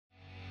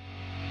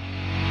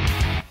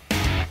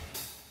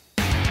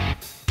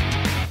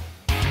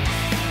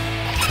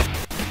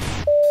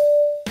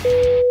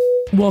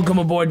Welcome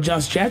aboard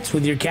Just Jets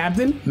with your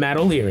captain, Matt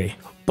O'Leary.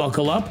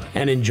 Buckle up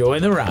and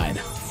enjoy the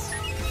ride.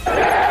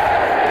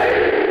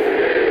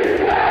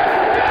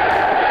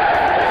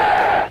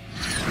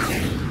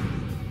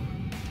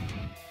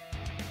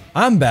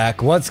 I'm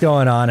back. What's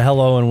going on?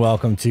 Hello and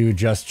welcome to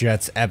Just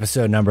Jets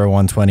episode number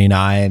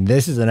 129.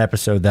 This is an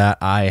episode that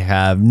I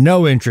have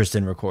no interest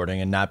in recording,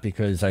 and not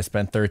because I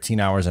spent 13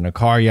 hours in a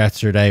car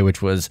yesterday,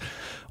 which was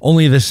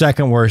only the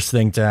second worst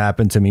thing to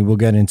happen to me. We'll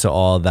get into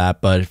all of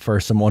that, but for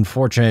some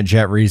unfortunate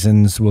Jet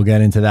reasons, we'll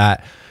get into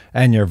that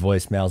and your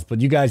voicemails.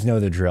 But you guys know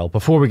the drill.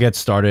 Before we get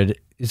started,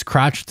 is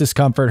crotch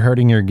discomfort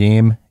hurting your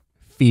game?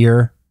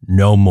 Fear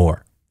no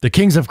more. The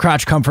kings of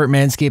crotch comfort,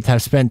 Manscaped,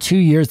 have spent 2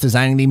 years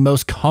designing the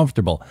most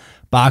comfortable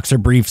boxer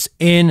briefs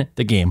in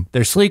the game.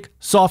 They're sleek,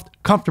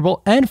 soft,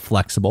 comfortable, and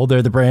flexible.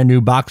 They're the brand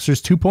new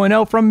Boxers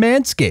 2.0 from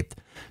Manscaped.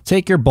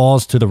 Take your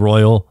balls to the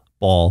royal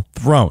ball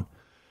throne.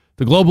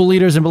 The global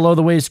leaders in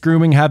below-the-waist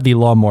grooming have the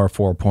Lawnmower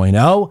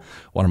 4.0,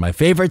 one of my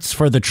favorites,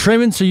 for the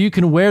trimming, so you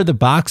can wear the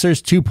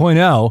Boxers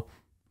 2.0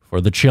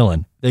 for the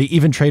chillin'. They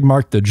even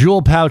trademarked the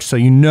jewel pouch, so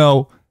you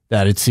know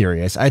that it's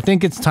serious. I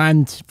think it's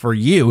time for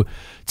you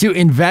to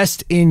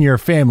invest in your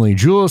family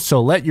jewels,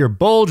 so let your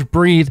bulge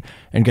breathe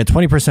and get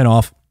 20%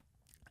 off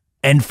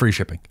and free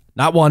shipping.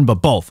 Not one, but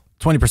both.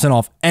 20%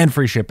 off and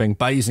free shipping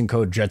by using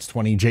code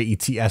JETS20,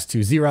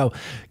 JETS20.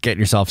 Get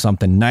yourself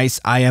something nice.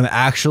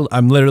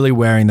 I'm literally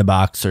wearing the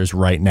Boxers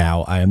right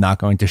now. I am not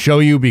going to show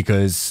you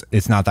because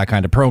it's not that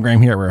kind of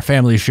program here. We're a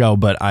family show,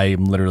 but I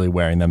am literally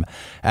wearing them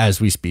as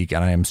we speak,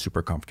 and I am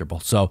super comfortable.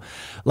 So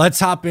let's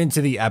hop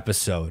into the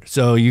episode.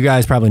 So you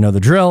guys probably know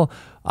the drill.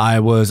 I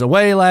was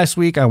away last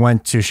week. I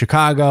went to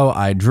Chicago.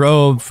 I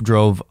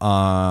drove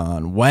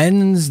on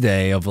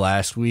Wednesday of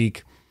last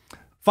week.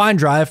 Fine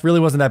drive, really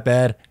wasn't that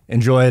bad.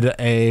 Enjoyed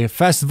a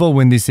festival,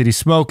 Windy City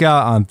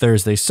Smokeout, on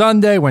Thursday,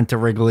 Sunday. Went to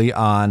Wrigley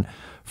on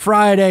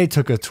Friday.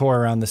 Took a tour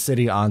around the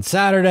city on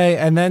Saturday.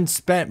 And then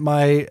spent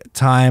my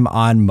time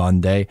on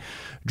Monday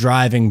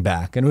driving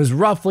back. And it was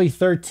roughly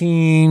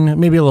 13,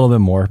 maybe a little bit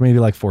more, maybe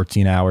like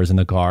 14 hours in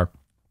the car.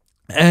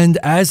 And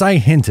as I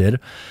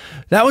hinted,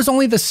 that was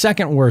only the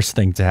second worst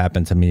thing to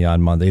happen to me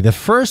on Monday. The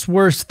first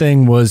worst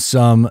thing was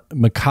some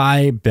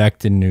Mekhi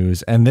Becton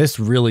news. And this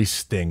really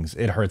stings.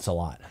 It hurts a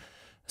lot.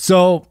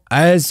 So,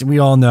 as we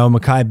all know,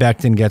 Mekhi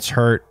Becton gets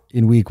hurt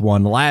in week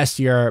 1 last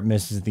year,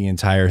 misses the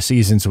entire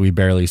season, so we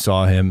barely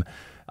saw him.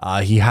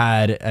 He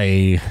had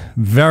a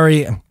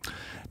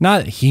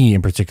not he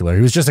in particular,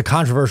 he was just a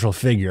controversial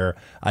figure,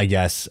 I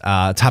guess,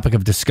 topic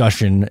of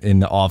discussion in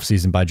the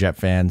offseason by Jet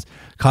fans.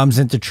 Comes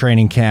into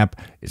training camp,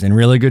 is in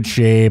really good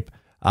shape.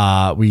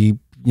 We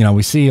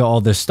see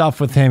all this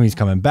stuff with him. He's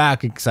coming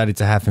back, excited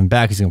to have him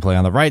back. He's going to play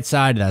on the right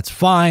side. That's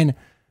fine.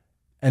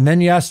 And then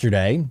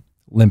yesterday,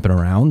 limping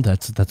around.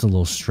 That's a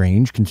little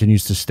strange.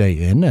 Continues to stay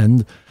in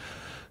and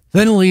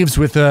then leaves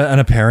with an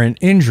apparent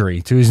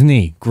injury to his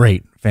knee.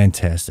 Great.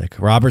 Fantastic.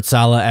 Robert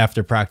Saleh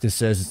after practice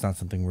says it's not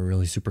something we're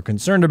really super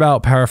concerned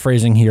about,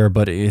 paraphrasing here,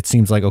 but it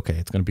seems like, okay,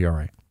 it's going to be all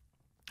right.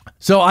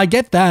 So I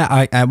get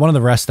that. At one of the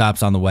rest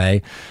stops on the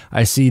way,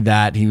 I see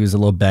that he was a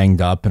little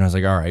banged up, and I was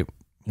like, all right,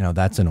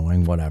 that's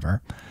annoying,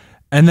 whatever.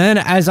 And then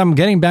as I'm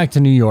getting back to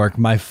New York,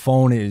 my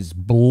phone is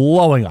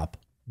blowing up.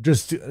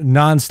 Just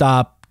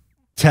nonstop.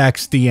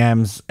 Text,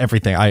 DMs,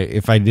 everything.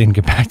 If I didn't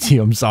get back to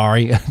you, I'm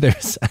sorry.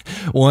 There's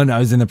one, I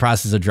was in the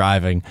process of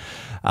driving,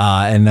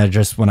 and then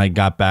just when I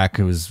got back,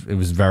 it was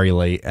very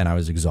late and I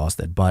was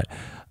exhausted. But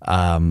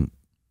there's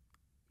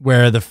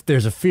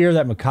a fear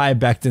that Mekhi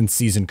Becton's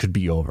season could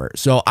be over.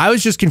 So I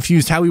was just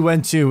confused how we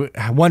went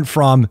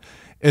from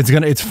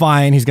it's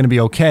fine, he's gonna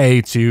be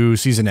okay, to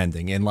season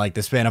ending in like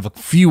the span of a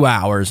few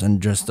hours and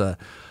just a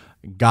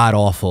god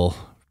awful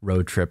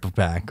road trip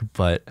back.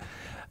 But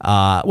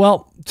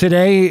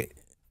today,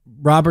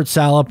 Robert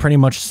Saleh pretty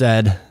much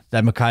said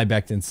that Mekhi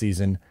Becton's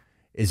season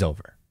is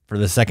over. For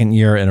the second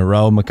year in a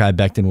row, Mekhi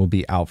Becton will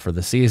be out for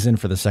the season.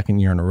 For the second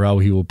year in a row,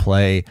 he will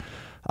play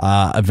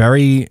a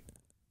very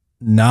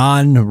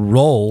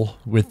non-role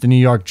with the New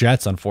York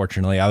Jets,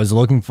 unfortunately. I was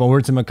looking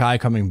forward to Mekhi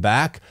coming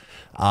back.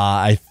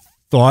 I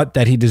thought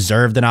that he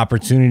deserved an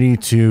opportunity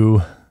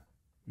to,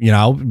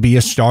 be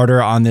a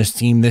starter on this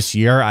team this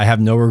year. I have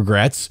no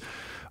regrets.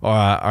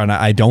 And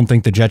I don't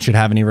think the Jets should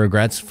have any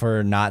regrets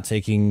for not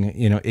taking,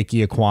 Ike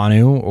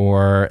Ekwonu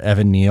or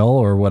Evan Neal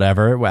or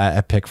whatever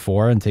at pick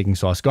 4 and taking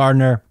Sauce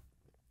Gardner.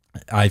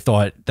 I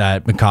thought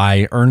that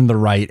Mekhi earned the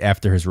right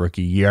after his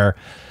rookie year.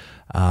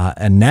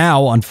 And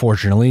now,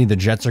 unfortunately, the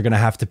Jets are going to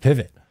have to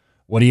pivot.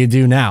 What do you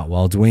do now?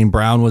 Well, Dwayne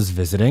Brown was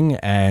visiting,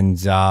 and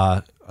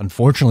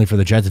unfortunately for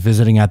the Jets,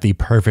 visiting at the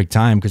perfect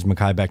time because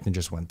Mekhi Becton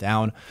just went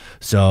down.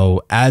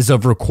 So as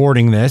of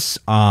recording this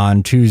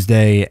on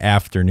Tuesday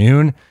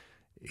afternoon,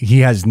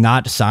 he has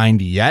not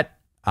signed yet.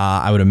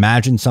 I would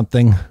imagine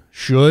something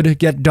should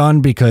get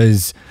done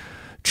because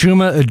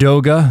Chuma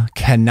Edoga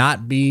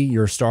cannot be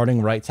your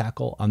starting right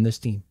tackle on this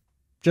team.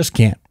 Just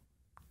can't.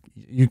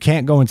 You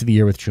can't go into the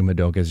year with Chuma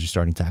Edoga as your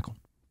starting tackle.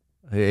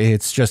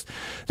 It's just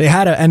they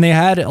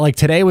had like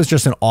today was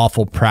just an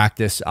awful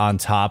practice on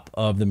top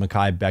of the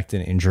Mekhi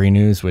Becton injury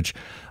news, which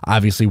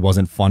obviously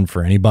wasn't fun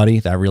for anybody.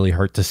 That really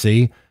hurt to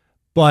see.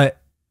 But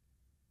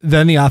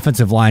then the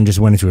offensive line just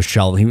went into a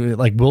shell.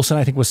 Like Wilson,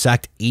 I think, was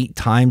sacked 8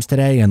 times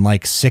today and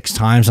like 6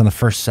 times on the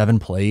first 7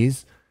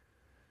 plays.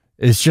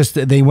 It's just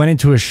they went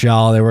into a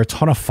shell. There were a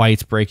ton of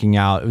fights breaking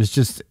out. It was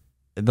just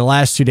the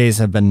last 2 days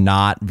have been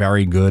not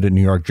very good at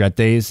New York Jet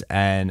days,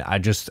 and I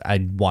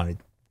wanted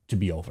to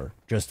be over.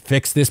 Just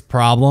fix this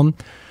problem.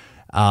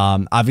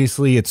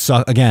 Obviously, it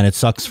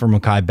sucks for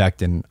Mekhi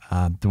Becton.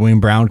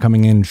 Dwayne Brown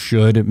coming in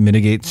should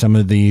mitigate some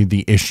of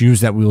the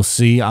issues that we'll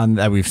see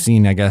that we've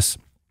seen, I guess,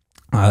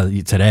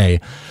 today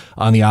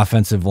on the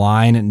offensive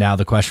line. And now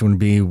the question would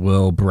be,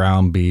 would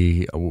Brown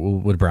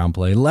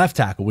play left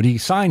tackle? Would he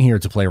sign here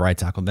to play right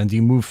tackle? Then do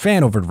you move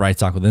Fan over to right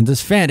tackle? Then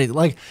does Fan,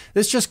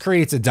 this just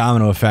creates a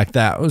domino effect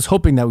that I was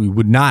hoping that we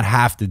would not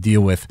have to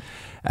deal with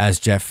as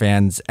Jet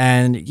fans.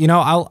 And,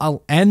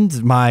 I'll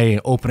end my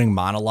opening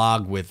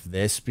monologue with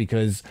this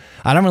because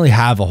I don't really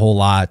have a whole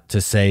lot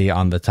to say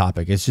on the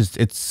topic. It's just,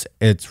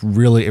 it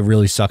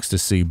really sucks to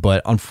see.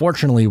 But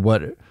unfortunately,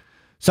 what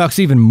sucks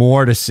even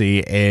more to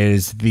see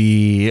is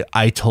the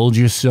 "I told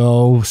you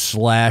so" /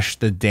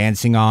 the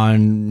dancing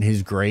on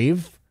his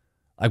grave.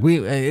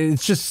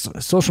 It's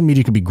just, social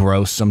media can be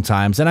gross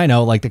sometimes. And I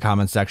know, like the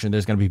comment section,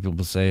 there's going to be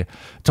people say, I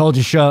told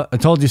you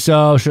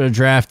so, should have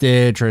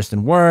drafted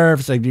Tristan Wirfs.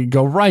 It's like you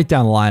go right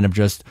down the line of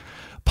just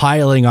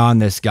piling on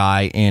this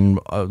guy in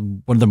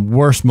one of the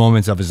worst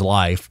moments of his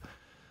life.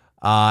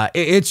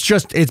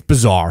 It's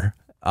bizarre.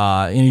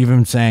 And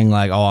even saying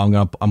like,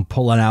 oh, I'm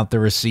pulling out the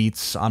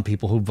receipts on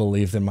people who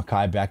believed in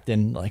Mekhi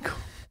Becton. Like,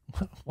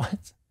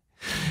 what?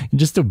 You're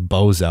just a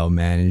bozo,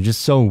 man. You're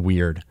just so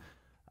weird.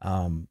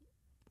 A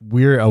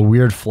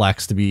weird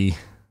flex to be,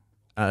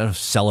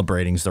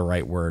 celebrating is the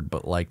right word,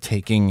 but like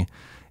taking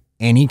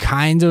any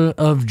kind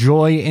of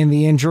joy in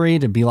the injury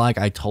to be like,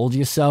 I told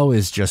you so,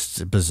 is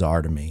just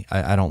bizarre to me.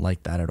 I don't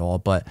like that at all.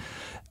 But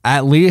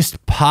at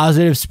least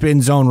positive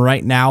spin zone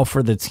right now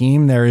for the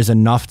team. There is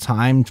enough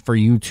time for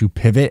you to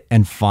pivot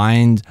and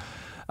find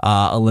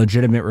a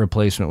legitimate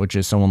replacement, which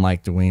is someone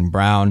like Dwayne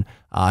Brown.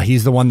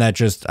 He's the one that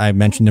I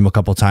mentioned him a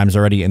couple times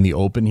already in the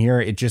open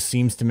here. It just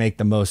seems to make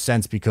the most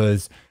sense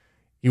because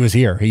he was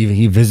here.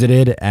 He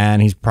visited,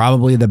 and he's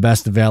probably the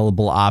best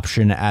available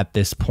option at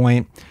this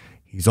point.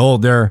 He's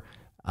older,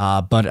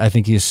 but I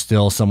think he's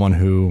still someone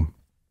who,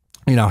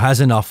 has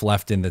enough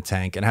left in the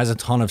tank and has a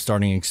ton of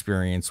starting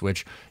experience,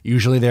 which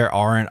usually there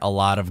aren't a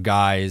lot of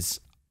guys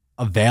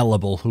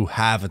available who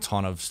have a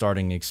ton of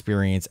starting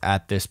experience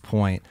at this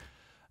point.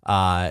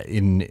 You're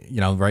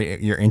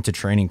into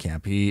training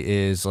camp. He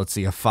is, a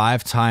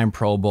 5-time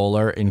Pro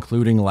Bowler,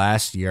 including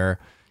last year.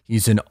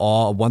 He's a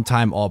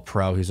one-time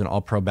All-Pro. He's an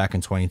All-Pro back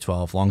in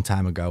 2012, long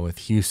time ago with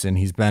Houston.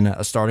 He's been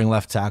a starting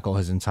left tackle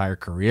his entire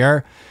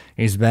career.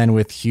 He's been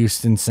with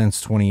Houston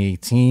since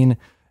 2018.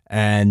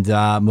 And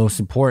most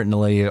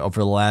importantly, over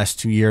the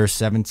last 2 years,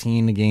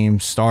 17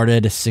 games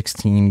started,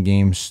 16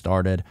 games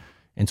started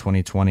in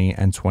 2020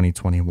 and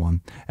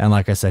 2021. And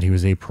like I said, he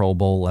was a Pro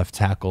Bowl left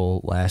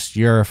tackle last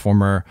year, a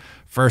former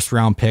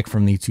first-round pick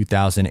from the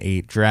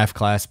 2008 draft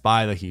class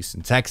by the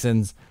Houston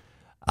Texans.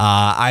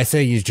 I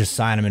say you just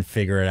sign him and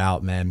figure it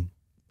out, man.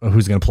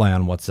 Who's going to play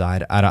on what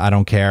side? I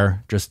don't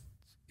care. Just,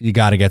 you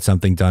got to get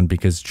something done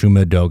because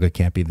Chuma Edoga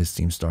can't be this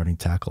team's starting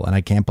tackle. And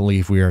I can't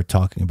believe we are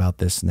talking about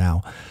this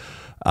now.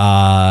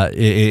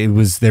 They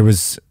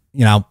pretty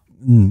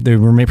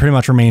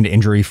much remained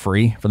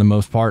injury-free for the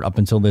most part up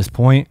until this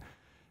point.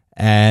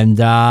 And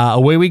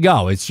away we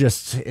go.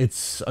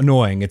 It's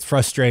annoying. It's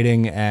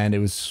frustrating. And it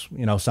was,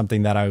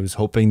 something that I was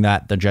hoping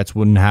that the Jets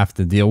wouldn't have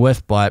to deal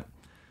with. But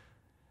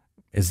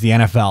it's the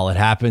NFL. It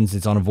happens.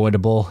 It's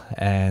unavoidable.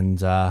 And,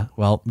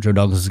 Joe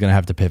Douglas is going to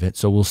have to pivot.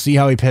 So we'll see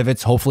how he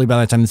pivots. Hopefully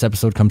by the time this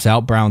episode comes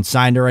out, Brown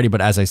signed already.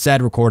 But as I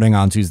said, recording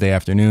on Tuesday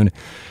afternoon,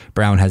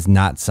 Brown has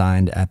not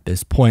signed at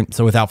this point.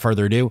 So without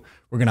further ado,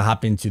 we're going to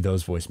hop into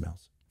those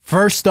voicemails.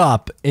 First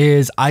up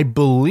is, I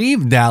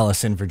believe,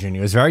 Dallas in Virginia.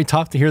 It was very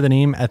tough to hear the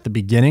name at the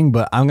beginning,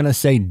 but I'm going to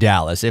say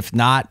Dallas. If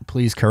not,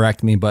 please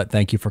correct me. But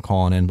thank you for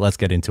calling in. Let's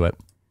get into it.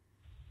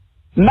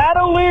 Matt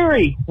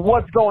O'Leary,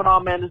 what's going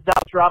on, man? This is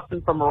Dallas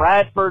Robson from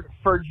Radford,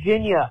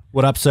 Virginia.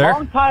 What up, sir?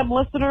 Long-time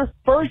listener,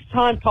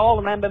 first-time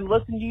caller, man. Been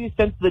listening to you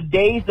since the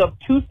days of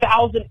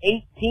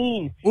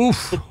 2018. Oof.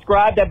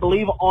 Subscribed, I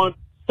believe, on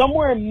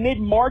somewhere in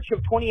mid-March of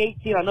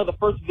 2018. I know the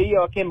first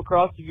video I came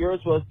across of yours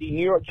was the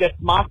New York Jets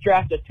mock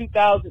draft of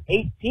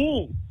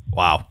 2018.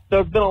 Wow. So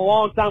it's been a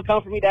long time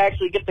coming for me to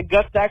actually get the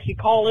guts to actually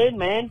call in,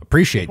 man.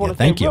 Appreciate you.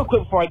 Thank you. Real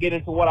quick before I get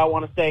into what I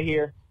want to say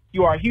here.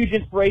 You are a huge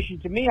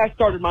inspiration to me. I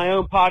started my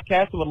own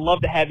podcast and would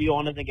love to have you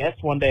on as a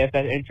guest one day if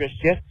that interests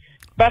you.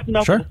 That's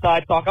enough of the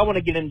side talk. I want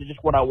to get into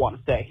just what I want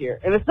to say here.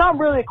 And it's not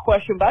really a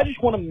question, but I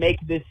just want to make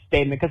this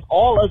statement because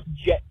all us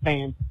Jet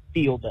fans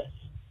feel this.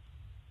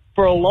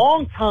 For a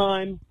long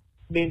time,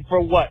 for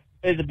what?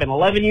 Has it been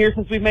 11 years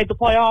since we've made the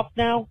playoffs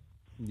now?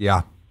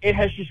 Yeah. it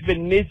has just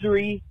been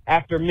misery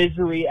after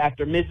misery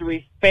after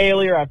misery,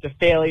 failure after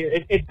failure.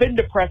 It's been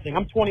depressing.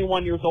 I'm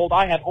 21 years old.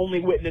 I have only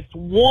witnessed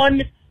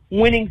one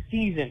winning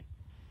season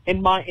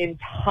in my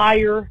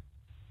entire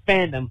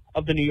fandom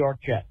of the New York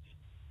Jets.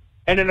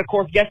 And then, of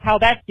course, guess how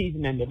that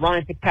season ended?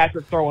 Ryan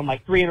Fitzpatrick throwing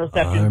like 3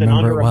 interceptions in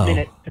under a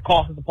minute to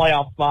cost us the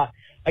playoff spot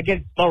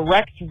against the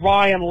Rex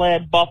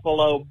Ryan-led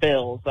Buffalo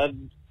Bills,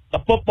 the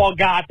football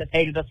gods that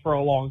hated us for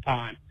a long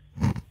time.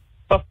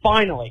 But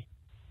finally,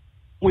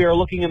 we are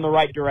looking in the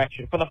right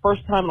direction. For the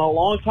first time in a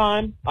long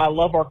time, I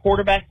love our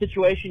quarterback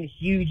situation.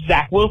 Huge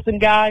Zach Wilson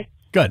guy.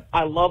 Good.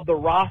 I love the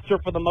roster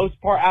for the most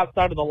part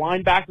outside of the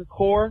linebacker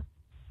core.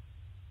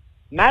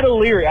 Matt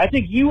O'Leary, I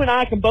think you and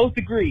I can both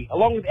agree,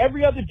 along with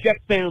every other Jets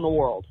fan in the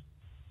world,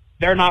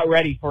 they're not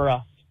ready for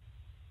us.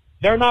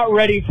 They're not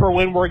ready for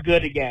when we're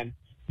good again.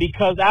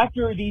 Because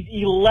after these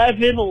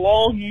 11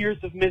 long years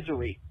of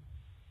misery,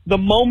 the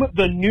moment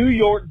the New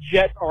York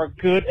Jets are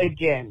good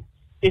again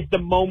is the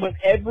moment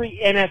every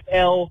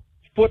NFL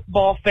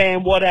football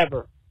fan,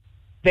 whatever,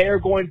 they're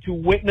going to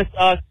witness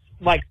us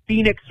like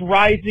Phoenix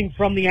rising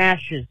from the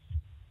ashes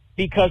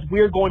because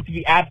we're going to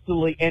be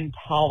absolutely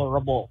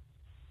intolerable.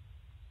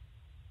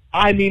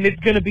 I mean, it's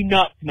going to be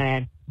nuts,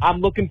 man. I'm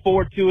looking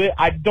forward to it.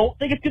 I don't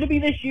think it's going to be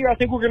this year. I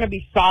think we're going to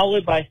be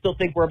solid, but I still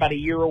think we're about a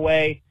year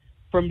away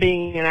from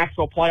being an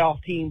actual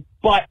playoff team.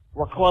 But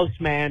we're close,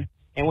 man.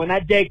 And when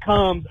that day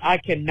comes, I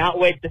cannot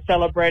wait to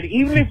celebrate it.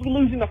 Even if we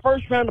lose in the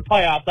first round of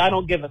playoffs, I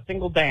don't give a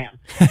single damn.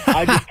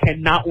 I just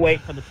cannot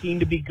wait for the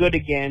team to be good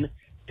again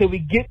till we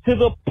get to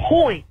the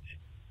point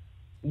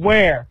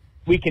where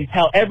we can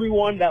tell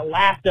everyone that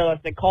laughed at us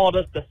and called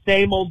us the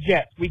same old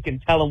Jets, we can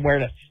tell them where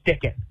to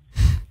stick it.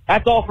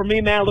 That's all for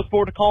me, man. I look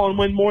forward to calling and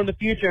win more in the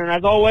future. And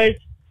as always,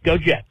 go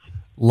Jets.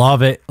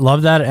 Love it.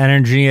 Love that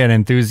energy and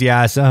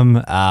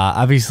enthusiasm.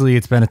 Obviously,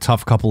 it's been a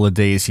tough couple of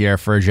days here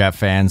for Jet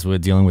fans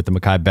with dealing with the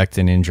Mekhi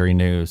Becton injury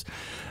news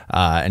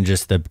and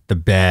just the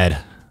bad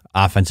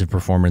offensive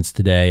performance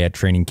today at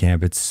training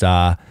camp. It's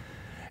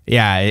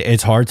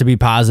it's hard to be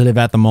positive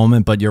at the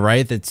moment, but you're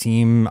right. The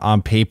team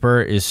on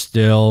paper is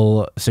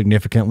still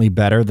significantly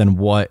better than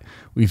what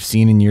we've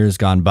seen in years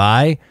gone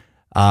by.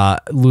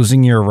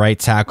 Losing your right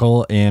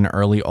tackle in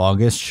early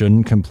August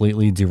shouldn't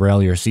completely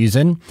derail your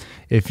season.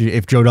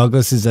 If Joe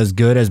Douglas is as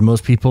good as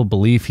most people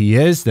believe he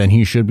is, then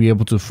he should be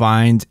able to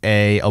find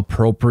an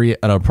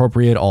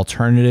appropriate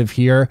alternative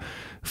here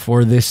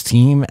for this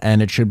team,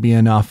 and it should be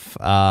enough,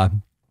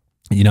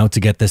 to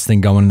get this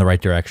thing going in the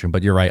right direction.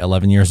 But you're right,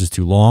 11 years is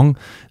too long.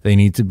 They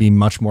need to be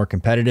much more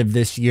competitive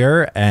this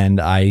year, and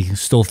I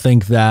still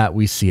think that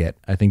we see it.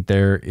 I think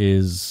there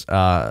is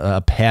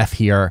a path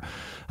here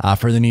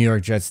for the New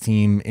York Jets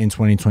team in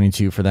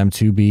 2022 for them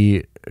to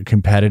be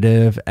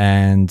competitive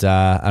and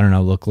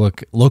look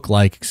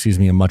like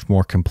a much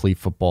more complete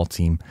football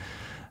team.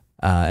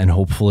 And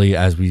hopefully,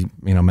 as we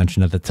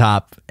mentioned at the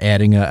top,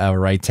 adding a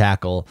right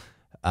tackle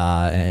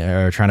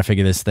or trying to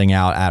figure this thing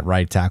out at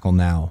right tackle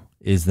now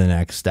is the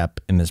next step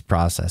in this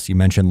process. You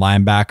mentioned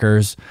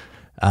linebackers.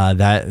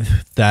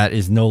 That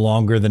is no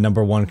longer the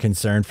number one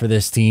concern for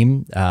this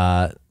team.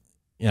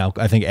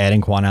 I think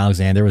adding Quan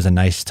Alexander was a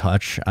nice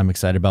touch. I'm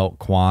excited about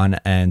Quan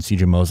and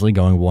CJ Mosley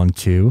going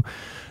 1-2.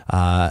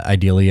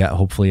 Ideally,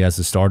 hopefully as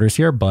the starters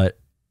here. But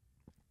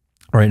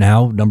right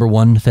now, number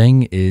one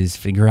thing is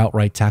figure out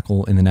right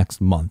tackle in the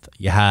next month.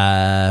 You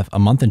have a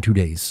month and 2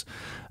 days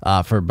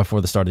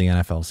before the start of the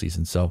NFL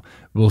season. So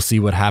we'll see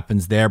what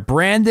happens there.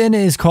 Brandon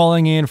is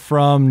calling in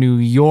from New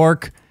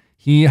York.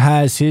 He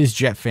has his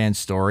Jet fan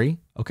story.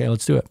 Okay,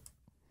 let's do it.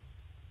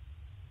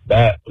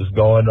 Matt, what's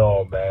going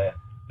on, man?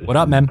 What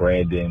up, man?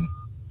 Brandon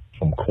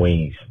from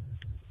Queens.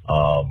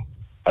 I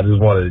just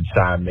wanted to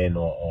chime in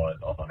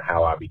on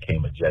how I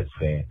became a Jets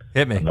fan.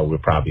 Hit me. I know we're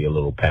probably a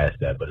little past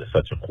that, but it's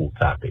such a cool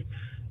topic.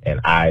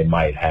 And I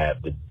might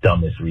have the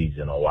dumbest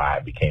reason on why I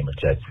became a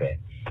Jets fan.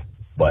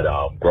 But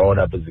growing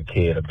up as a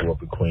kid, I grew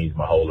up in Queens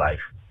my whole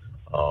life.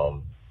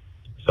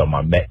 So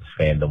my Mets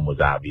fandom was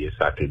obvious.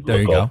 I could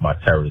look off my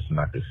terrace and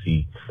I could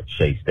see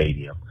Shea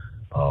Stadium.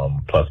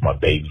 Plus my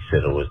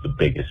babysitter was the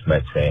biggest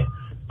Mets fan.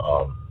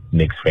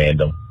 Knicks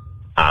fandom,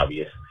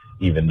 obvious,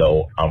 even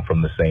though I'm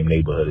from the same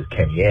neighborhood as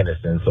Kenny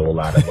Anderson, so a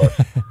lot of us,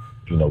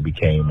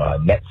 became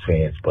Nets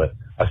fans, but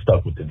I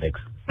stuck with the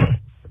Knicks.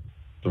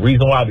 The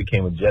reason why I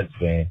became a Jets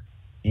fan,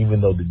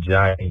 even though the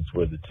Giants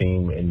were the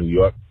team in New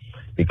York,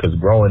 because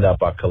growing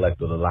up I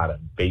collected a lot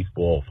of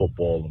baseball,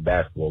 football, and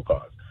basketball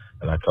cards,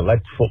 and I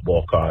collect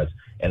football cards,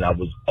 and I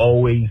was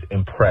always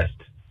impressed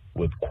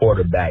with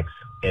quarterbacks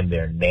and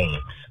their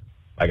names.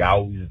 Like I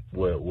always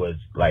was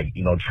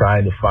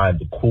trying to find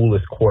the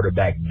coolest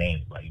quarterback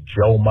name. Like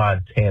Joe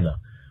Montana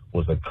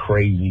was a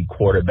crazy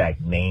quarterback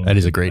name. That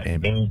is a great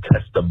name. Name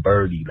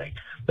Testaverde,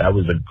 that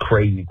was a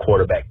crazy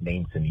quarterback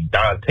name to me.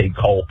 Dante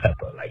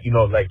Culpepper,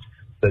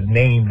 the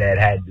name that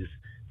had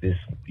this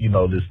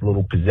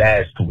little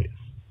pizzazz to it.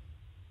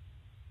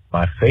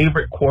 My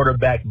favorite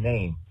quarterback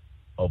name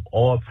of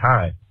all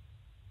time,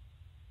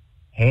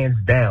 hands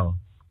down,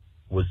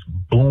 was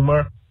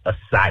Boomer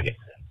Esiason.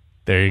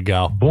 There you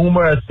go.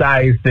 Boomer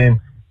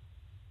Esiason,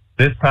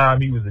 This time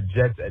he was a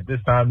Jets. At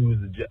this time he was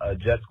a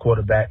Jets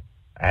quarterback.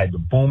 I had the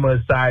Boomer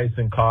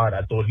Esiason card.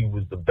 I thought he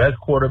was the best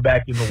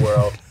quarterback in the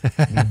world.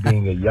 Me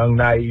being a young,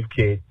 naive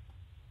kid.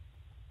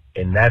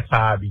 And that's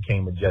how I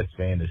became a Jets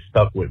fan. It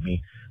stuck with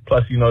me.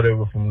 Plus, they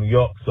were from New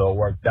York, so it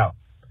worked out.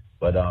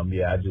 But,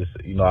 yeah, I just,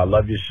 I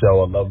love your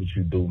show. I love what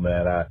you do,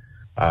 man.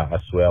 I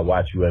swear I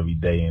watch you every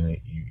day, and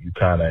you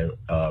kind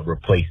of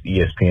replaced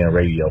ESPN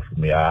radio for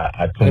me.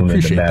 I tune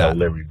into Matt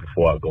O'Leary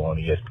before I go on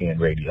ESPN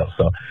radio.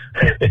 So,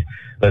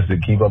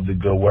 listen, keep up the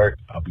good work.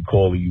 I'll be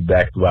calling you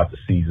back throughout the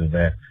season,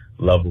 man.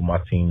 Love what my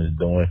team is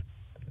doing.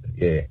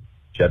 Yeah,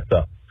 Jets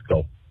up. Let's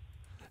go.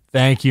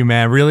 Thank you,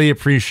 man. Really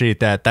appreciate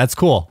that. That's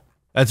cool.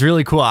 That's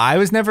really cool. I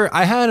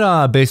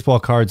had baseball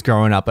cards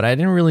growing up, but I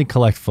didn't really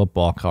collect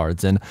football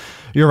cards. And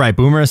you're right.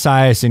 Boomer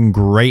Esiason,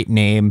 great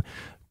name.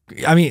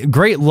 I mean,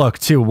 great look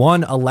too.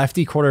 A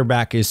lefty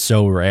quarterback is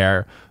so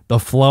rare. The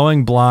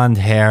flowing blonde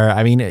hair.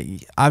 I mean,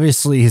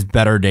 obviously his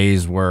better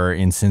days were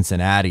in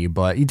Cincinnati,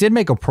 but he did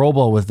make a Pro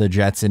Bowl with the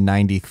Jets in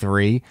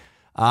 '93.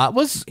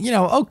 Was,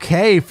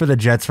 okay for the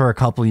Jets for a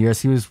couple of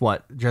years. He was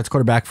Jets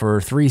quarterback for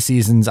 3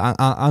 seasons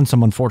on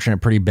some unfortunate,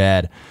 pretty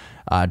bad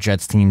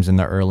Jets teams in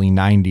the early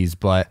 90s.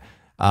 But,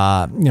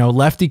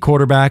 lefty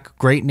quarterback,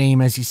 great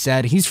name, as you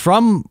said. He's a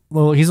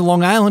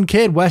Long Island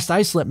kid, West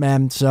Islip,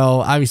 man.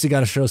 So obviously got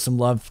to show some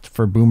love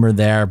for Boomer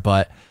there.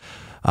 But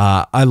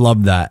I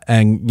love that.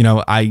 And,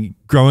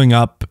 growing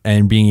up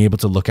and being able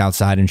to look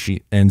outside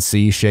and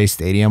see Shea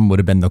Stadium would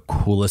have been the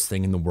coolest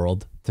thing in the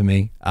world to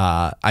me.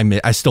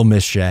 I still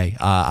miss Shea.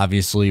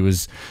 Obviously it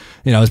was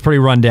pretty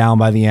run down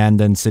by the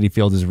end, and Citi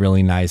Field is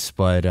really nice,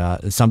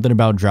 but something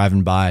about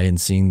driving by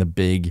and seeing the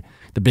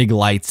big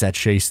lights at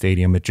Shea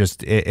Stadium,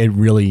 it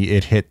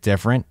really hit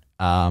different.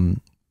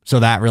 So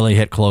that really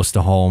hit close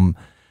to home.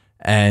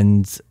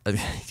 And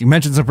you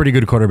mentioned some pretty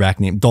good quarterback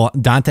name.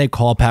 Dante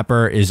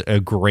Culpepper is a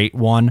great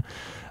one.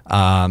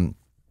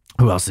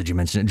 Who else did you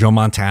mention? Joe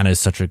Montana is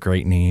such a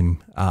great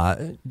name.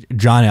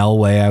 John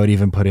Elway, I would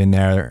even put in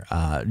there.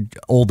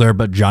 Older,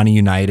 but Johnny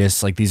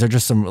Unitas. These are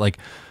just some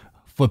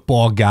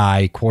football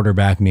guy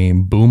quarterback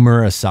name.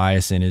 Boomer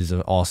Esiason is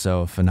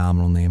also a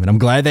phenomenal name. And I'm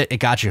glad that it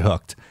got you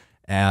hooked.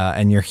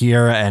 And you're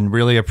here, and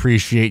really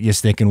appreciate you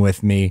sticking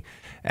with me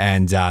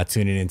and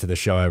tuning into the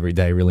show every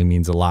day. Really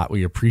means a lot.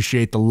 We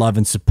appreciate the love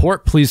and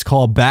support. Please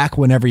call back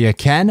whenever you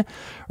can.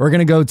 We're going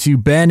to go to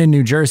Ben in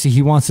New Jersey.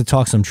 He wants to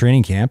talk some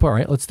training camp. All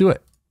right, let's do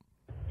it.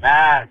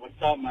 Matt, what's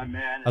up, my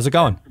man? How's it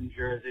going? From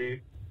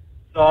Jersey.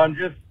 So I'm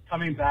just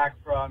coming back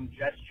from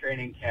Jets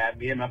training camp.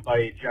 Me and my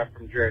buddy Jeff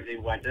from Jersey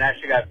went and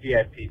actually got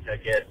VIP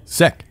tickets.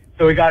 Sick.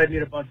 So we got to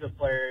meet a bunch of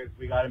players.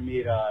 We got to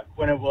meet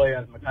Quinn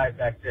Williams, Mekhi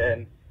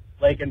Becton,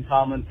 Laken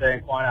Tomlinson,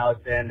 Quan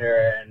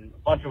Alexander, and a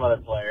bunch of other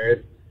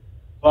players.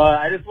 But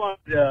I just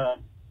wanted to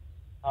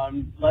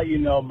let you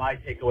know my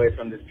takeaways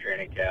from this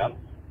training camp.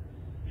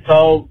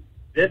 So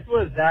this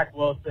was Zach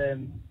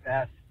Wilson's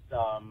best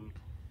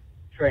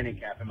training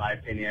camp, in my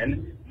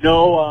opinion.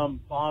 No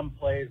bomb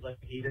plays like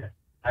he did.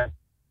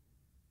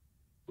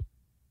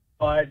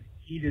 But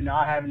he did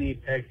not have any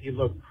picks. He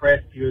looked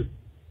crisp. He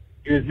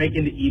was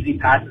making the easy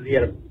passes. He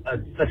had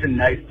such a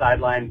nice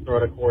sideline throw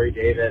to Corey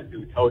Davis,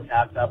 who toe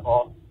tapped that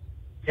ball.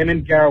 Him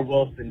and Garrett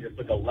Wilson just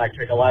looked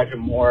electric. Elijah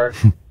Moore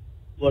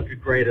looked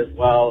great as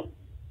well.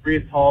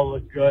 Breece Hall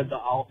looked good. The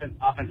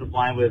offensive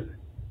line was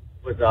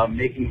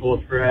making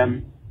holes for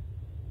him.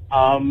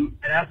 And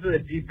as for the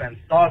defense,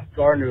 Sauce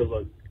Gardner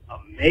looked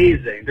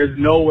amazing. There's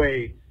no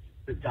way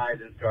this guy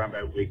didn't start him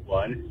by week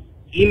 1.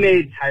 He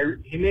made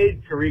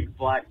Tariq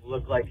Black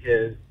look like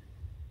his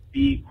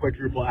B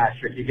quadruple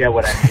asterisk. You get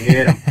what I mean? He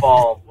made him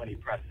fall when he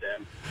pressed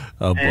him.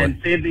 Oh, boy.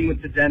 And same thing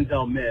with the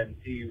Denzel Mims.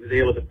 He was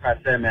able to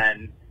press him,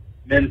 and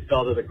Mims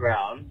fell to the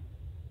ground.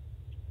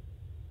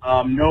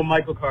 No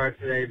Michael Carter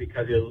today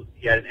because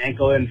he had an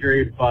ankle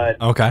injury, but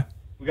okay,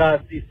 we got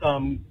to see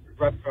some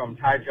reps from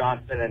Ty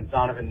Johnson and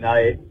Donovan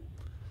Knight.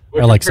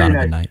 I like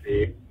Donovan Knight.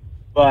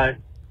 But,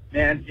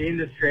 man, seeing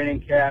this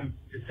training camp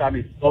just got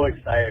me so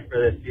excited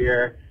for this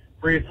year.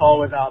 Breece Hall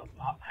was out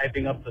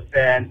hyping up the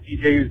fans.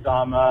 CJ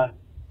Uzomah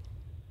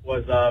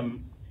was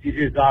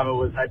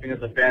hyping up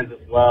the fans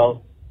as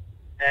well.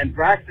 And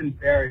Braxton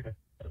Berry,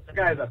 the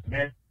guy's a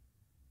man.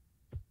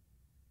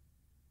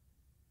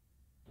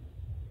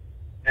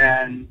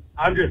 And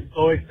I'm just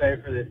so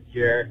excited for this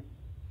year.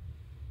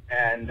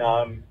 And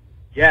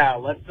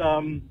let's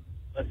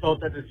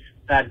hope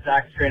that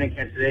Zach's training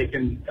camp today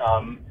can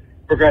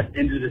progress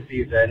into the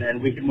season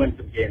and we can win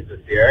some games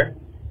this year.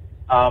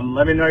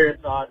 Let me know your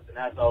thoughts, and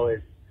as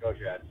always, go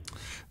Jets.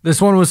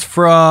 This one was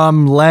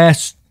from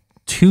last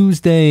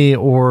Tuesday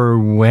or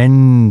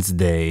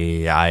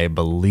Wednesday, I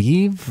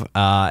believe.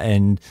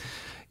 And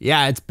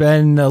yeah, it's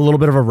been a little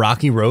bit of a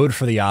rocky road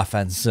for the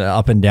offense,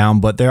 up and down,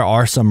 but there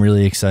are some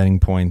really exciting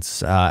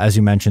points. As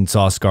you mentioned,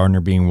 Sauce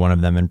Gardner being one of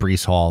them, and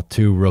Breece Hall,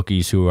 2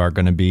 rookies who are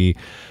going to be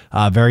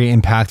very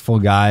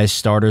impactful guys,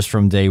 starters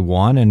from day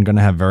one, and going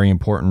to have very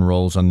important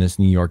roles on this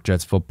New York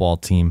Jets football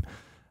team.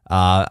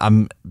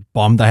 I'm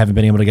bummed I haven't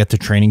been able to get to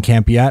training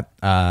camp yet.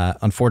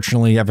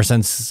 Unfortunately, ever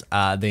since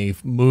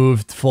they've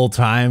moved full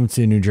time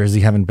to New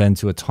Jersey, haven't been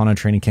to a ton of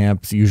training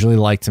camps. Usually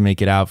like to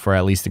make it out for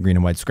at least the green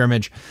and white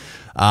scrimmage.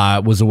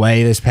 Was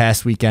away this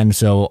past weekend,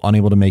 so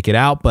unable to make it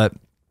out, but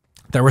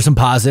there were some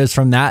positives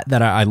from that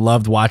I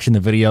loved watching the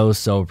videos.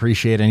 So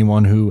appreciate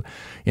anyone who,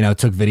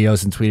 took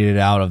videos and tweeted it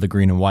out of the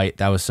green and white.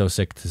 That was so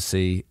sick to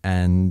see.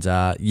 And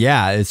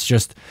it's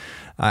just,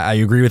 I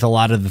agree with a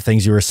lot of the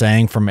things you were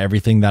saying from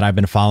everything that I've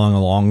been following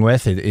along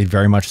with. It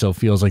very much so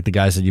feels like the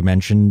guys that you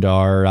mentioned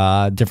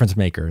are difference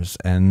makers.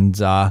 And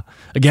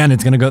again,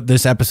 it's going to go,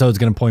 this episode is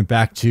going to point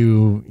back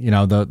to,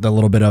 the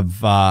little bit of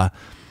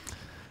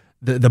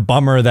the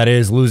bummer that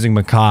is losing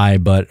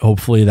Mekhi, but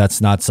hopefully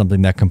that's not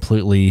something that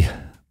completely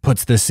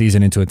puts this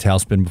season into a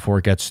tailspin before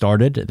it gets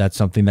started. That's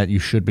something that you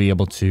should be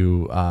able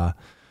to,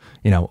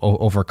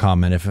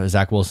 overcome. And if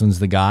Zach Wilson's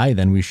the guy,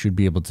 then we should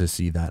be able to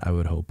see that, I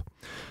would hope.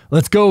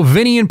 Let's go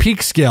Vinny and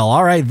Peekskill.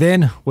 All right,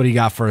 Vin, what do you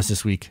got for us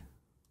this week?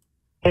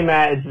 Hey,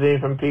 Matt, it's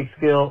Vin from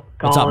Peekskill.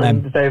 What's up,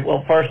 man? To say,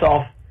 well, first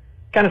off,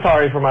 kind of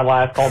sorry for my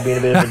last call being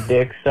a bit of a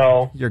dick.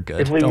 So you're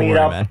good. If we Don't meet worry,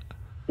 up man.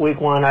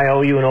 week 1, I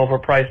owe you an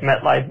overpriced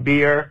MetLife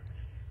beer.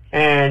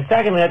 And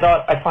secondly, I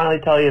thought I'd finally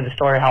tell you the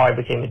story how I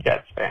became a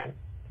Jets fan.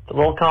 It's a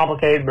little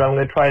complicated, but I'm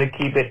going to try to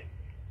keep it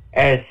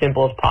as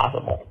simple as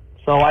possible.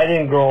 So I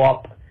didn't grow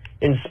up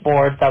in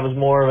sports. I was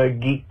more of a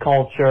geek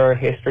culture,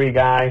 history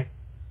guy.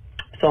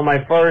 So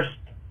my first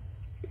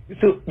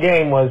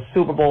game was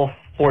Super Bowl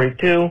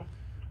 42, and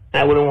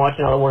I wouldn't watch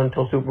another one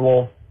until Super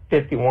Bowl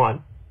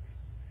 51.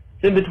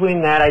 So in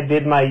between that, I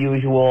did my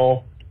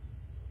usual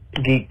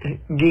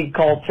geek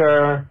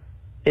culture,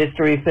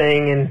 history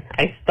thing, and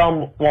I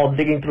stumbled, while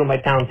digging through my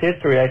town's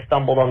history, I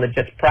stumbled on the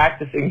Jets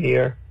practicing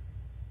here,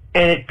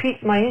 and it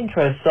piqued my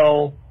interest.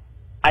 So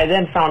I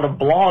then found a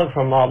blog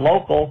from a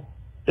local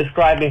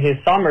describing his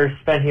summers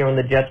spent here when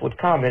the Jets would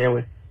come, and it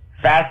was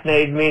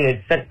fascinated me, and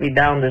it sent me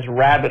down this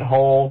rabbit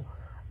hole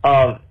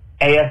of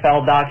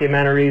AFL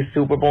documentaries,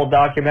 Super Bowl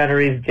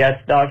documentaries,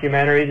 Jets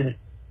documentaries, and it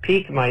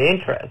piqued my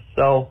interest.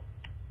 So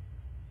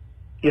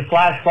you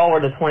flash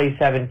forward to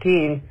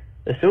 2017,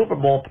 the Super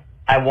Bowl,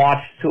 I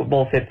watched Super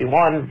Bowl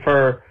 51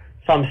 for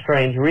some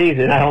strange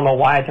reason. I don't know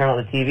why I turned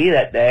on the TV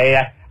that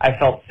day. I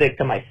felt sick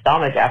to my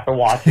stomach after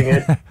watching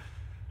it.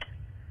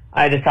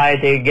 I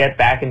decided to get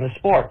back into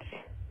sports.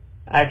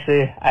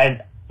 Actually,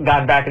 I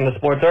got back into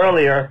sports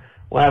earlier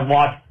when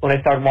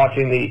I started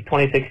watching the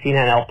 2016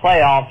 NL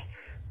playoffs,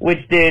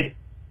 which did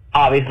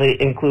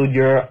obviously include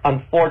your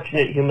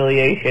unfortunate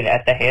humiliation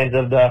at the hands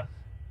of the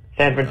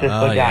San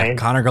Francisco Giants.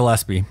 Connor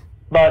Gillespie.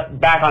 But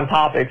back on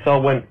topic, so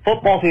when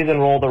football season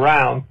rolled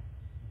around,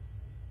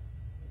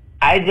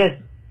 I just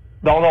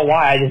don't know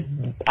why.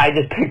 I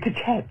just picked the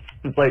Jets.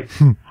 It's like,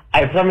 for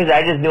some reason,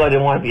 I just knew I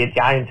didn't want to be a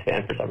Giants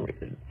fan for some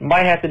reason.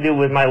 Might have to do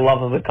with my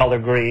love of the color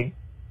green.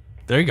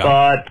 There you go.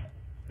 But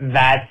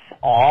that's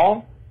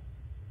all.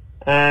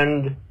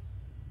 And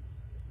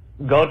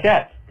go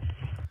Jets.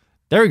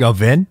 There we go,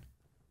 Vin.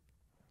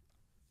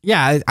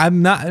 Yeah,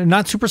 I'm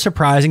not super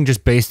surprising,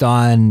 just based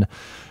on,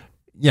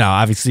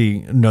 obviously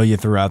know you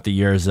throughout the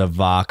years of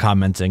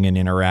commenting and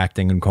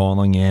interacting and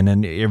calling in,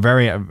 and you're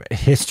very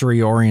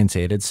history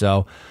orientated.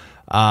 So,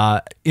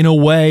 in a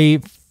way,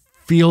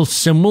 feel a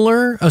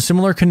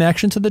similar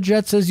connection to the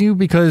Jets as you,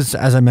 because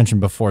as I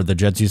mentioned before, the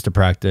Jets used to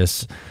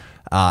practice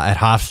at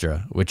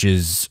Hofstra, which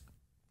is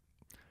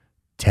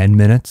 10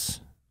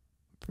 minutes,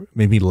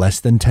 maybe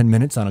less than 10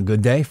 minutes on a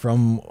good day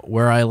from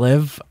where I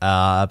live.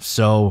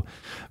 So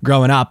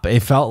growing up, it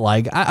felt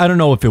like, I don't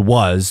know if it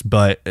was,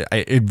 but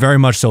it very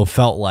much so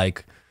felt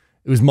like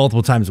it was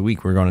multiple times a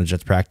week we were going to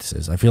Jets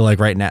practices. I feel like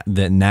right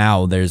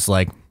now there's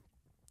like,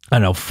 I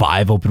don't know,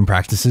 5 open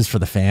practices for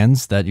the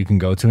fans that you can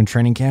go to in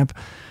training camp.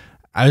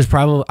 I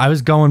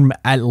was going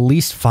at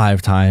least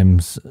 5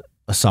 times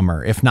a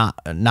summer, if not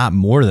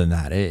more than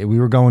that. We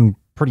were going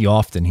pretty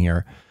often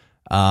here.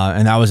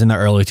 And that was in the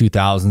early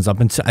 2000s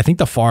up until, I think,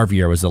 the Favre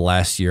year was the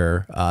last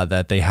year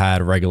that they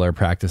had regular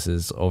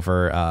practices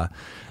over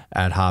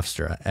at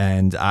Hofstra.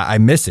 And I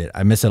miss it.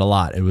 I miss it a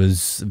lot. It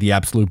was the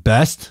absolute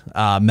best.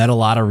 Met a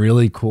lot of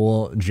really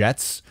cool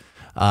Jets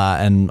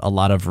and a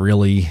lot of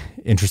really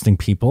interesting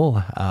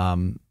people,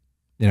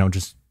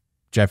 just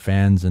Jet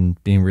fans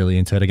and being really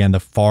into it. Again, the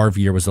Favre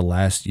year was the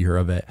last year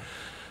of it.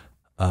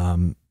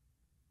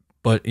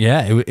 But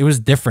yeah, it was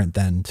different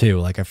then too.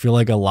 Like, I feel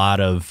like a lot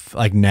of,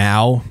 like,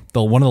 now,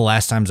 one of the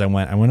last times I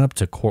went up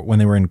to court when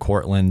they were in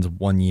Cortland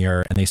one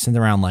year, and they sent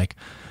around like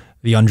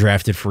the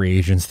undrafted free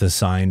agents to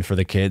sign for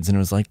the kids, and it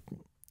was like,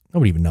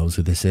 nobody even knows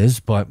who this is.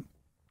 But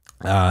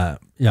I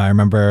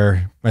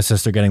remember my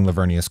sister getting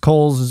Lavernius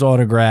Coles'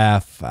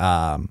 autograph.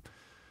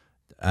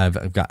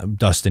 I've got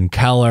Dustin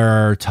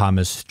Keller,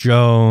 Thomas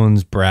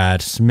Jones,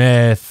 Brad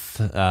Smith,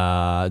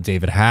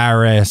 David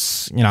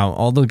Harris,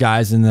 all the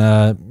guys in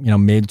the,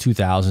 mid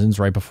 2000s,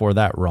 right before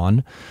that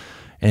run,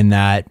 in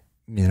that,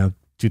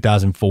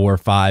 2004,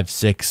 5,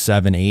 6,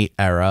 7, 8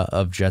 era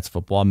of Jets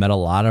football. I met a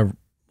lot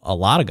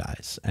of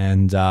guys,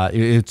 and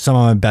it's some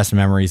of my best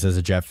memories as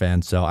a Jet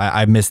fan. So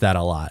I miss that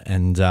a lot.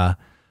 And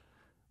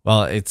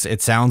Well,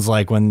 it sounds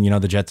like when,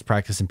 the Jets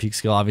practice in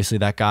Peekskill, obviously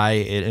that guy,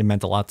 it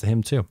meant a lot to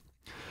him too.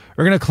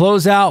 We're going to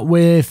close out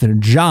with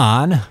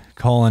John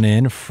calling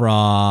in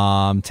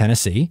from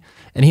Tennessee,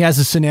 and he has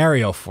a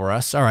scenario for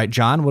us. All right,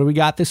 John, what do we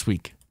got this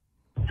week?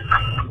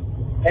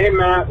 Hey,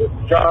 Matt, this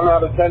is John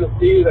out of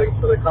Tennessee. Thanks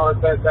for the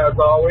content, as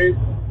always.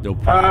 No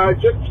problem.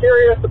 Just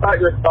curious about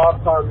your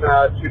thoughts on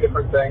two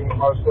different things,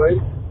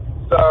 mostly.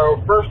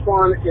 So, first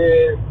one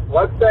is,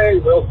 let's say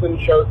Wilson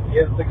shows he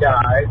is the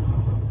guy,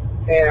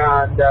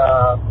 and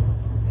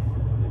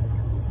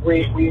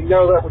we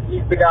know that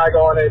he's the guy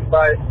going in,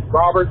 but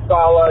Robert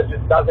Saleh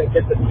just doesn't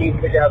get the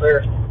team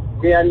together.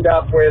 We end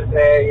up with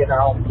a,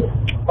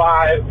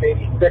 5,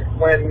 maybe 6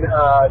 win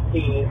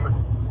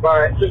team,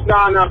 but just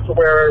not enough to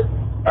where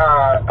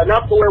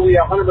we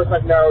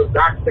 100% know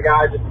Zach's the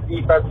guy, just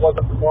the defense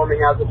wasn't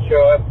performing as it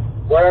should.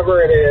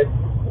 Whatever it is,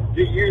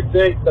 do you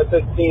think that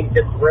this team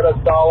gets rid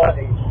of Saleh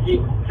and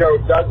keeps Joe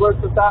Douglas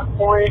at that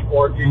point,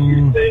 or do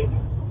you think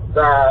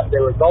that they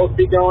would both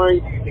be going?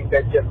 Do you think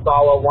they'd give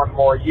Saleh one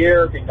more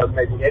year because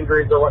maybe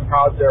injuries are what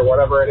caused it or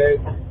whatever it is?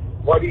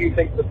 What do you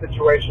think the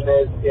situation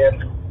is if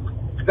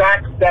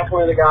Zach's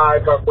definitely the guy,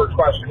 but we're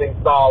questioning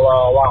Saleh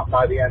a lot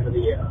by the end of the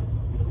year?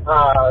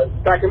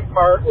 Second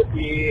part would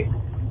be,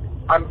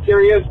 I'm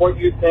curious what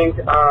you think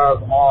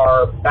of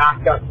our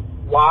backup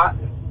slot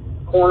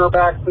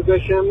cornerback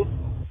position.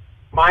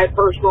 My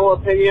personal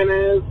opinion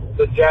is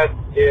the Jets,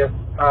 if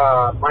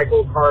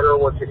Michael Carter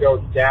were to go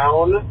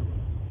down,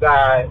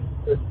 that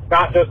it's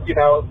not just,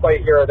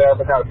 play here or there,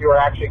 but that if you were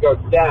actually go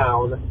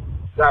down,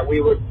 that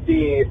we would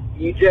see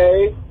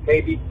EJ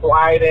maybe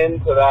slide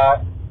into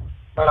that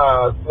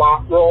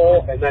slot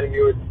role, and then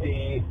you would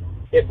see,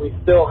 if we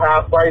still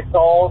have Bryce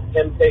Hall,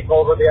 him take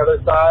over the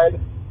other side,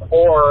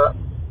 or,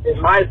 in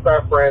my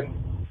preference,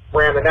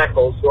 Brandon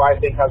Echols, who I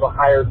think has a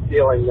higher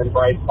ceiling than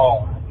Bryce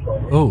Hall,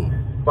 actually. Oh.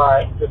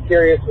 But just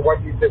curious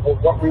what you think,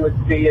 what we would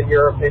see, in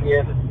your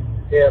opinion,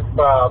 if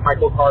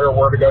Michael Carter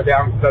were to go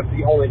down, because that's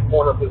the only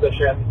corner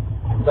position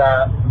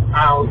that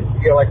I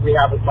don't feel like we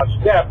have as much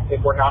depth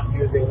if we're not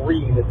using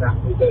Reed in that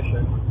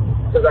position.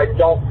 Because I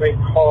don't think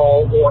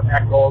Hall or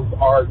Echols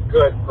are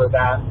good for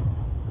that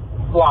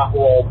slot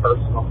role,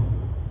 personally.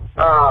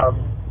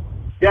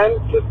 Again,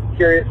 just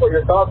curious what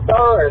your thoughts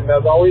are, and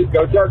as always,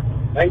 go Jets.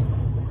 Thanks.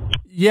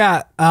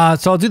 Yeah,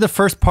 so I'll do the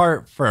first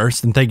part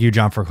first, and thank you,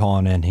 John, for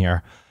calling in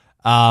here.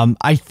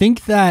 I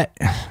think that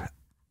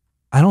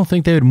I don't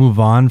think they would move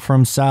on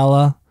from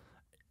Saleh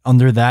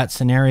under that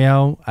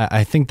scenario.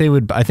 I think they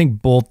would. I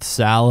think both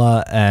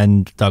Saleh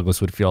and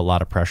Douglas would feel a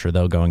lot of pressure,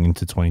 though, going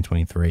into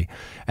 2023,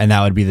 and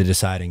that would be the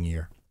deciding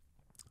year.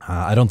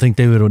 I don't think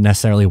they would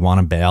necessarily want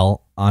to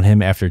bail on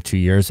him after 2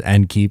 years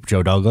and keep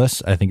Joe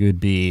Douglas. I think it would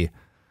be,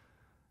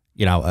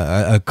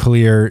 a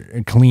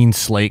clean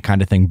slate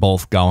kind of thing,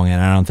 both going.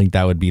 And I don't think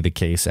that would be the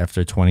case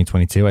after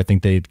 2022. I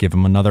think they'd give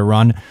him another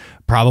run.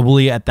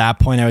 Probably at that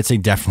point, I would say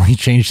definitely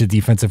change the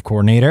defensive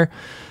coordinator.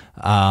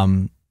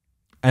 And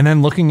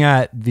then looking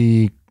at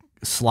the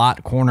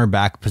slot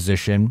cornerback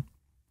position,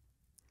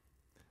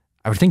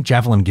 I would think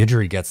Javelin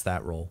Guidry gets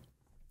that role.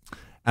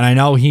 And I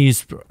know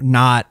he's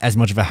not as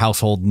much of a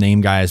household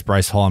name guy as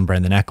Bryce Hall and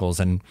Brandon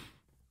Echols. And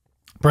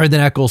Brandon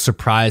Echols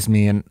surprised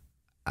me, and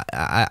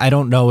I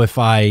don't know if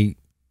I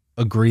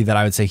agree that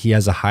I would say he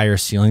has a higher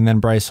ceiling than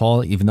Bryce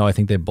Hall, even though I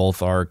think they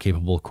both are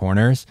capable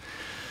corners.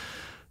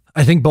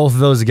 I think both of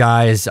those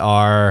guys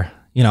are,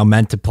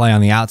 meant to play on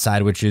the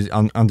outside, which is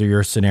under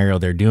your scenario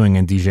they're doing,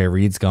 and DJ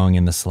Reed's going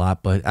in the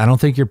slot. But I don't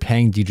think you're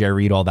paying DJ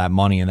Reed all that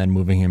money and then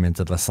moving him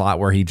into the slot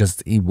where he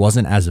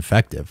wasn't as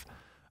effective.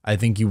 I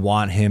think you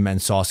want him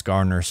and Sauce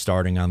Gardner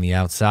starting on the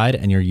outside,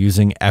 and you're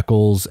using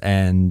Echols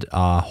and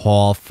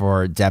Hall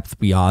for depth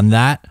beyond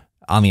that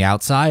on the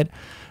outside.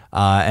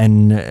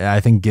 And I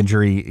think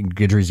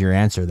Guidry's your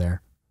answer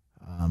there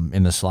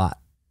in the slot.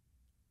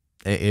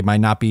 It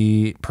might not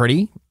be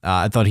pretty.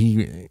 I thought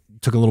he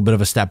took a little bit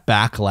of a step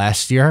back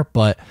last year,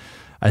 but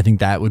I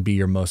think that would be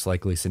your most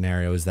likely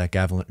scenario, is that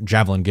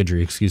Javelin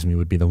Guidry,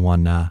 would be the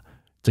one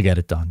to get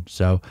it done.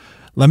 So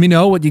let me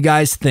know what you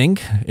guys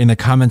think in the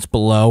comments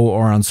below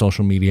or on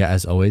social media.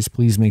 As always,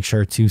 please make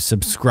sure to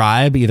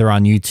subscribe either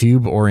on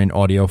YouTube or in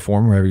audio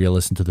form, wherever you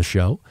listen to the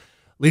show.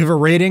 Leave a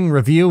rating,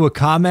 review, a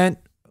comment,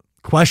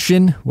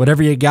 question,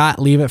 whatever you got,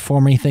 leave it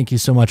for me. Thank you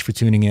so much for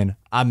tuning in.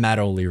 I'm Matt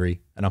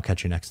O'Leary, and I'll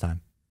catch you next time.